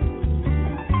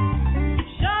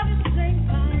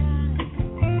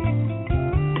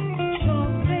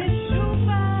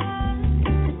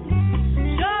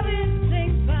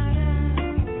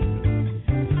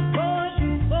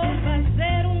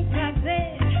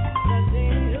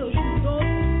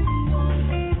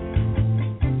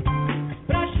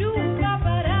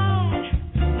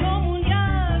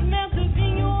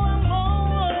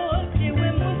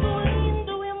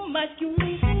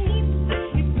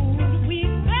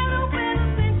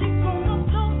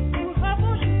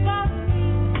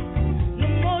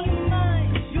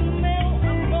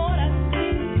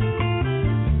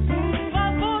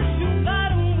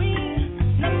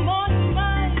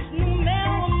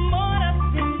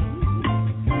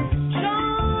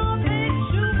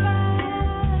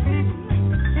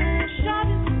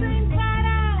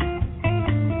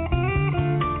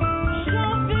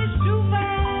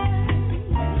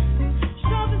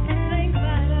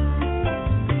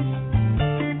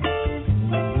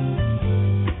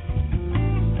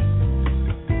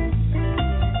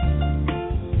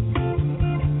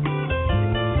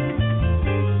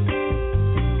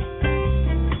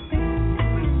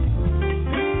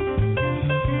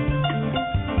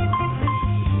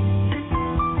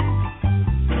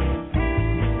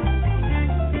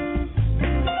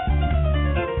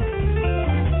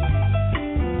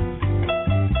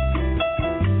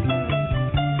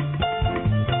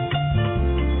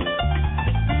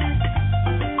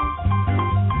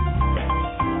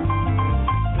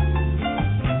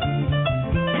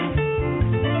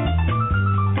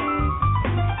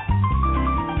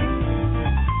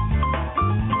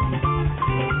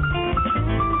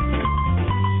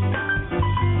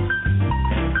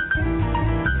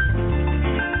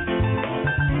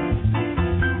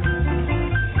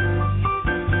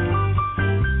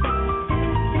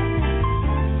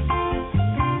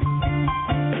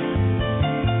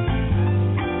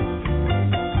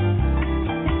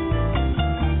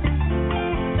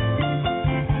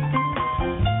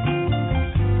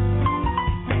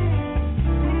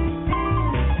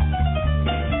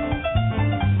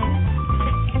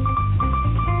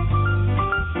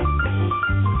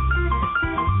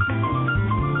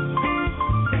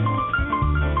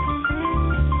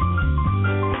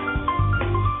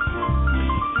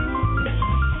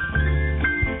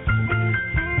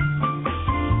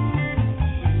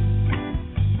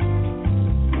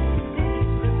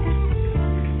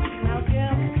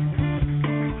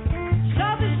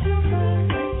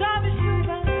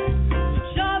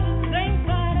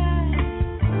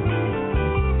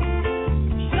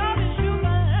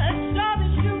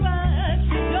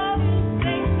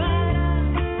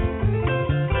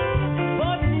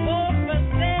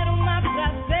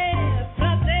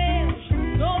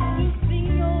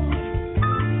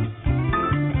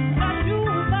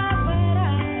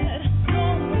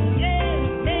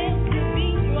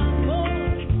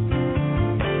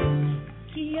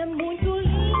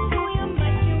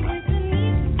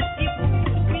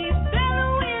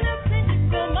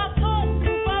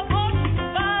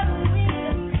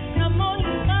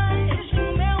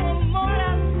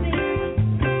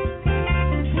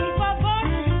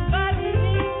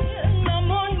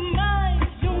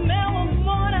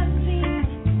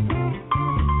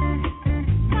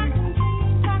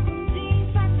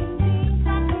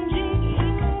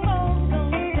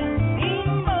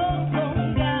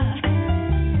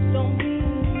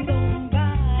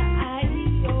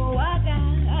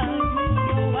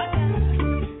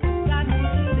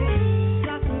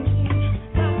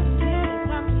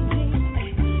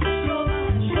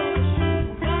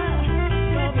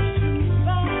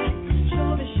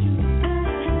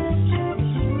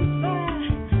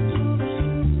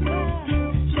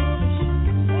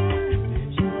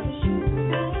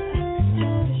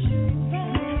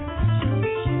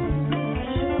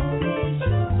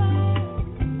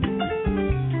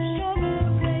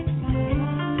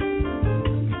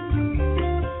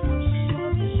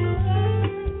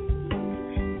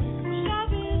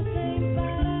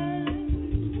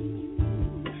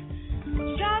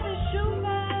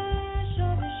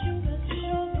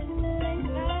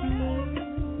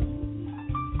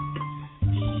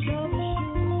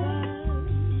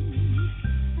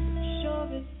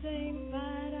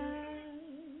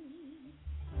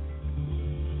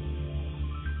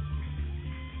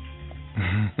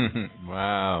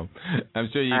Wow. I'm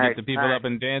sure you get the people up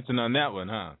and dancing on that one,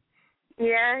 huh?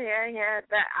 Yeah.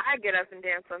 That I get up and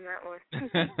dance on that one.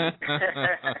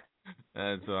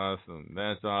 That's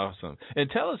awesome. And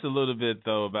tell us a little bit,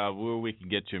 though, about where we can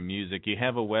get your music. You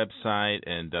have a website,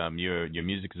 and your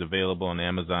music is available on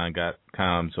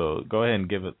Amazon.com. So go ahead and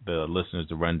give the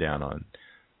listeners a rundown on.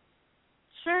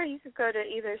 Sure, you could go to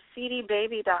either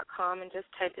cdbaby.com and just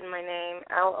type in my name,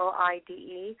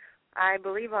 Loide. I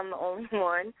believe I'm the only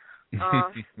one.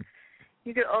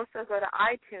 You could also go to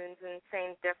iTunes, and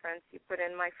same difference. You put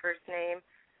in my first name.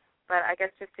 But I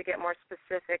guess just to get more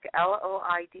specific,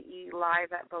 Loide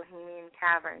live at Bohemian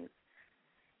Caverns.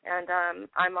 And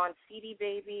I'm on CD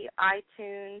Baby,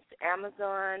 iTunes,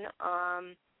 Amazon,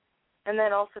 and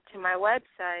then also to my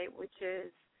website, which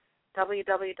is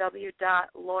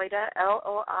www.loide,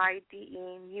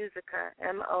 L-O-I-D-E, musica,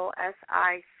 MOSICA.com.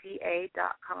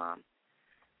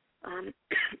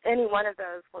 Any one of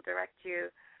those will direct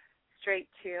you straight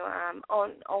to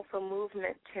also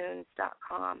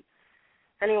movementtunes.com.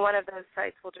 Any one of those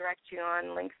sites will direct you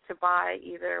on links to buy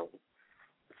either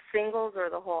singles or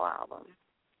the whole album.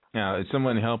 Now, is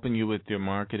someone helping you with your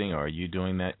marketing, or are you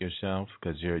doing that yourself?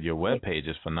 Because your webpage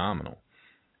is phenomenal.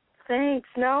 Thanks.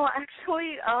 No,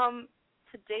 actually,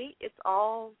 to date, it's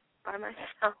all by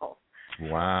myself.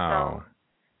 Wow.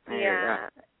 So, yeah.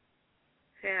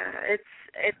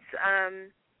 It's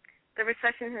the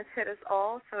recession has hit us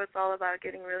all, so it's all about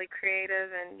getting really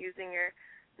creative and using your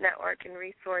network and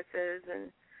resources,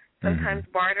 and sometimes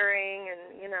bartering,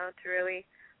 and to really,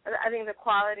 I think the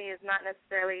quality is not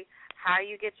necessarily how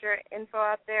you get your info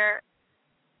out there,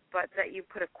 but that you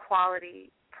put a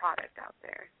quality product out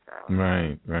there. So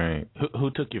right.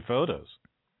 Who took your photos?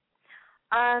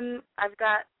 I've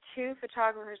got two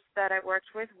photographers that I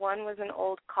worked with. One was an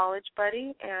old college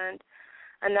buddy, and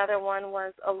another one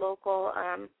was a local.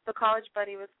 The college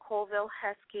buddy was Colville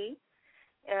Heskey.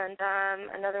 And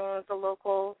another one was a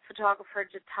local photographer,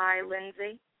 Jatai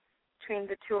Lindsay. Between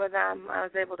the two of them, I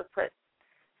was able to put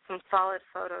some solid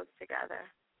photos together.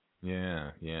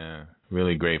 Yeah.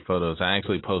 Really great photos. I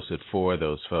actually posted 4 of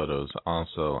those photos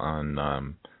also on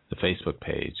the Facebook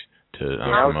page to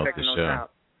promote the show.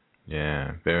 Out.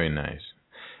 Yeah, very nice.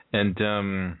 And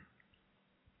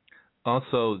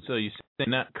also, so you say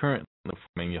not currently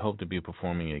performing, you hope to be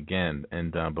performing again.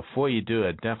 And before you do,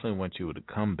 I definitely want you to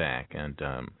come back, and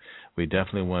we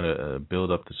definitely want to build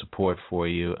up the support for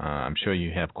you. I'm sure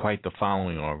you have quite the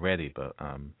following already, but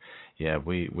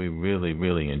we really,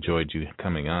 really enjoyed you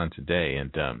coming on today.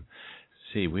 And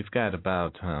see, we've got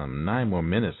about 9 more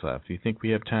minutes left. Do you think we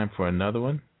have time for another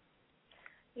one?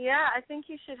 Yeah, I think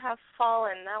you should have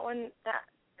Fallen. That one,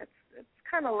 it's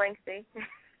kind of lengthy.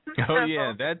 Oh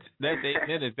yeah, that's 8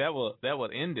 minutes. That will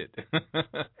end it. That's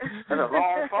a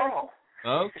long fall.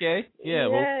 Okay. Yeah.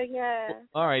 Yeah.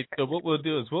 All right. So what we'll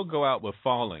do is we'll go out with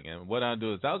Falling, and what I'll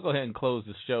do is I'll go ahead and close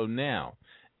the show now.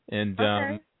 And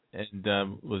it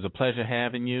was a pleasure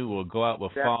having you. We'll go out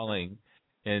with Falling,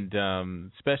 and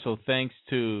special thanks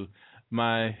to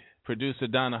my producer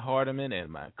Donna Hardiman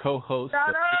and my co-host.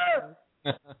 Donna.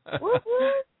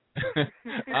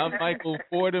 I'm Michael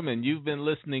Fordham, and you've been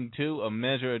listening to A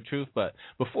Measure of Truth. But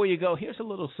before you go, here's a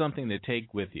little something to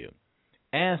take with you.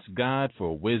 Ask God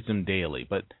for wisdom daily,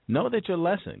 but know that your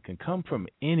lesson can come from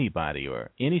anybody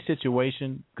or any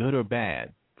situation, good or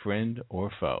bad, friend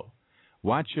or foe.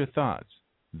 Watch your thoughts.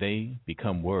 They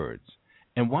become words.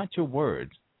 And watch your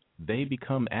words. They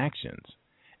become actions.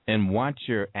 And watch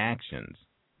your actions.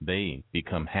 They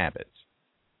become habits.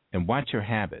 And watch your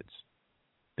habits.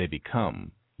 They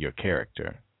become your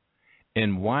character.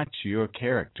 And watch your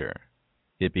character.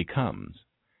 It becomes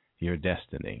your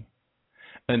destiny.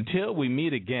 Until we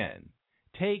meet again,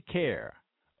 take care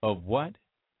of what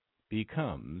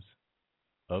becomes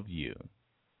of you.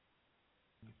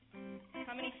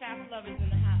 How many fast lovers in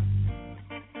the house?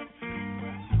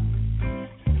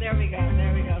 There we go.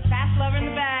 Fast lover in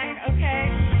the back. Okay.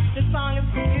 This song is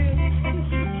for you.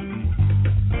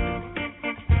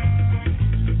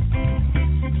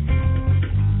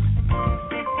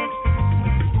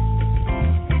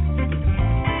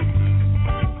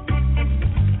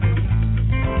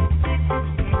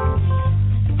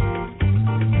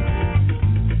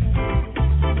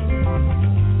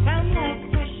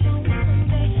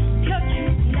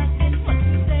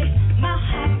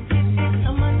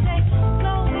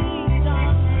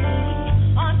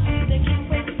 On Tuesday, can't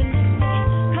wait for Monday.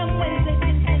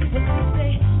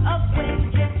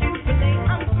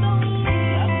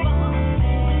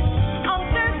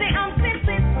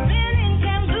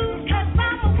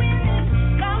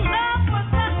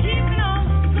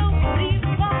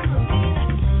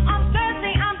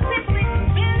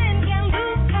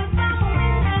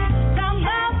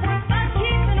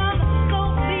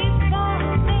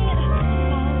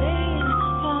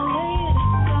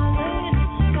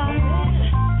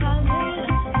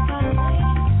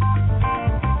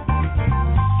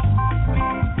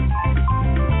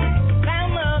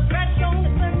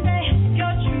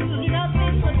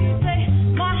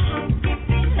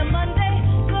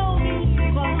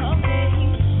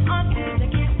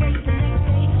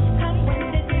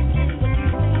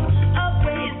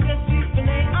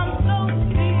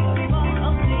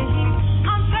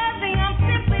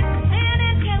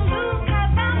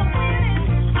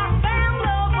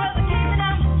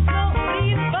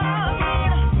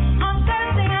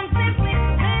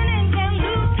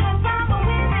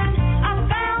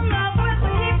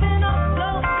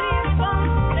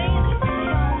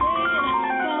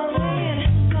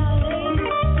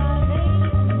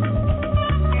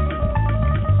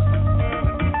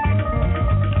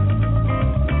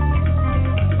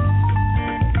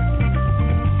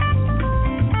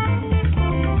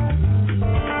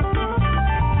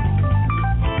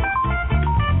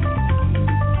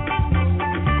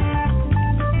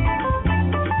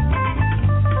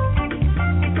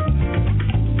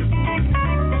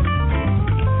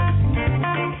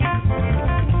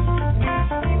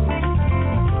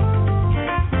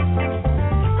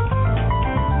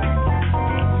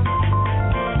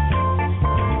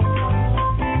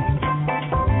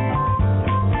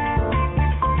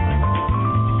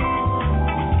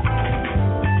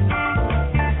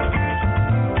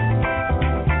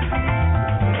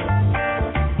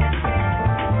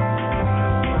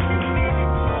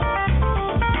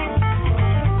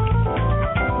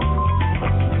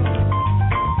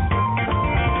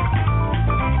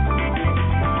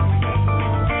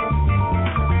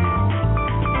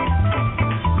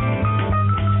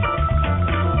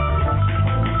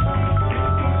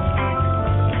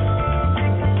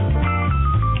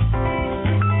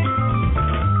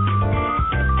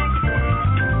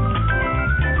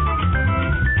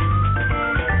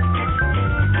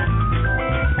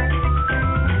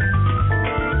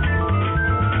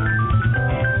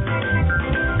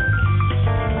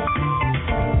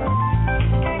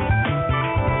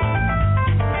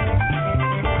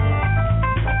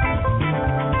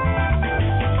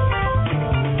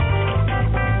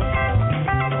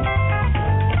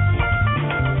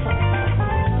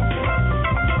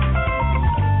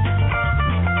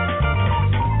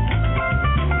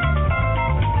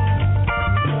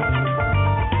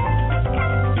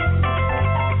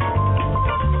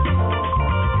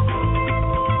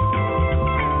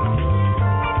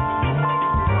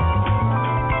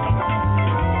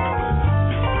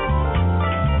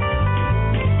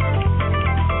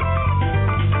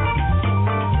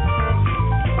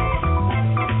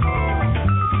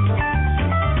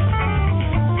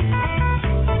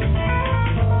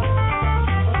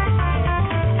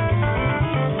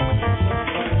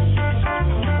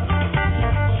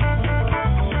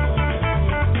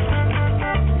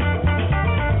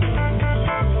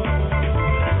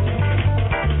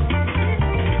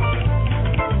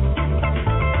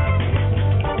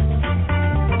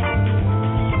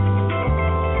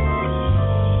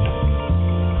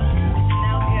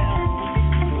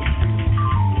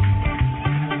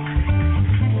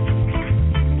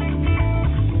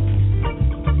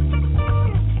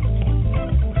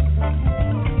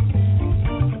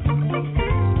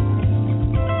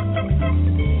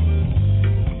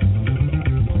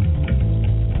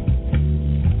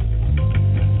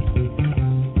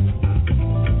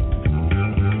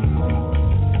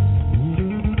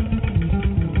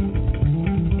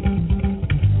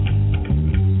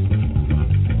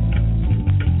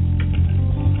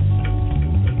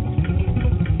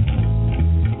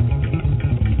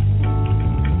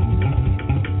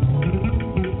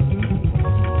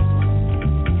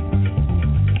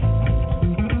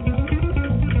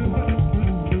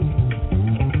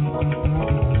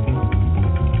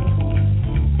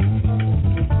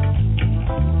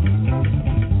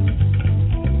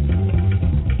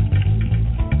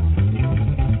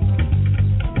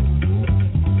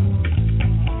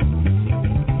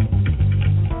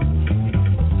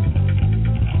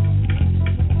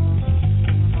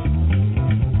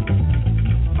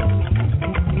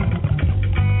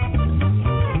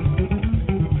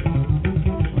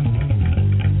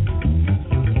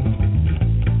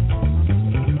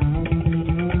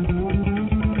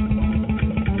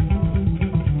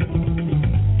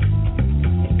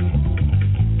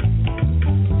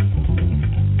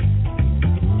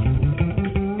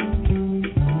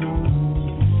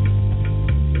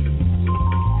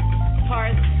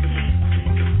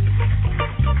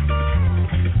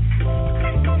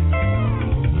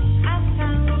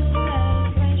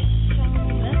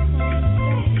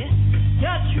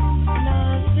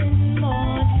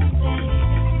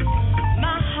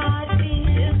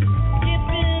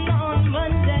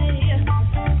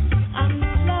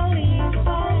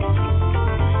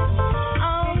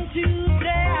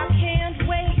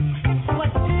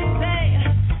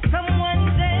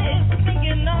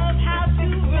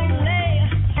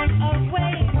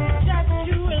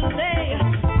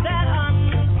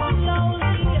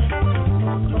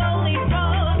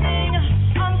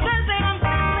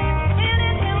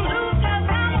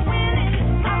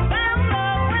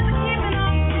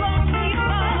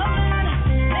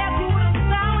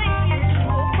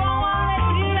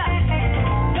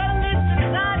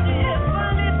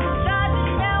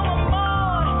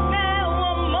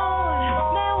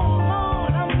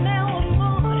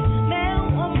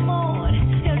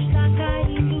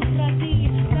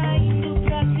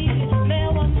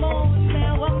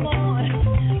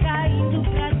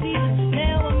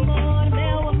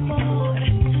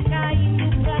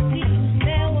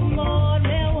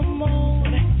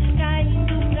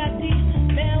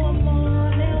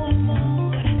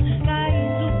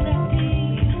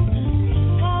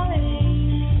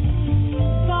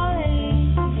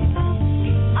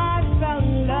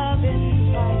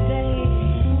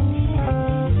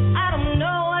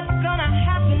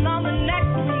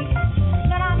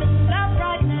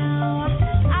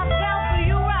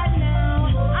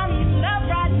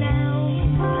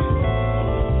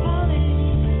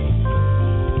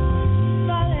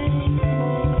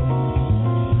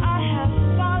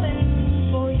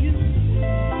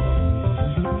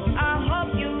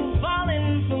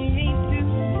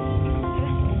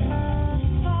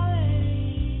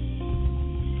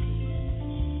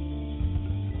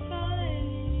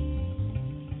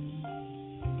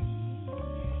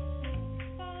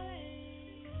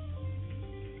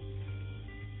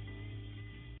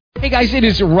 Hey guys, it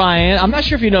is Ryan. I'm not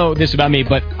sure if you know this about me,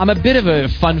 but I'm a bit of a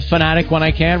fun fanatic when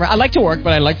I can. I like to work,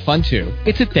 but I like fun too.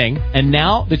 It's a thing. And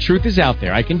now the truth is out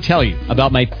there. I can tell you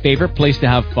about my favorite place to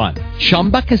have fun.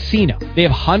 Chumba Casino. They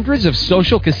have hundreds of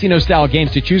social casino style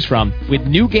games to choose from with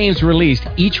new games released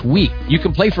each week. You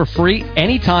can play for free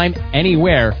anytime,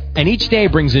 anywhere. And each day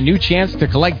brings a new chance to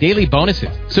collect daily bonuses.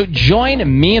 So join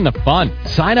me in the fun.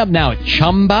 Sign up now at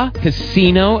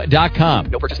ChumbaCasino.com.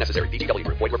 No purchase necessary. VGW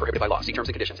Group. Void where prohibited by law. See terms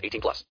and conditions. 18+.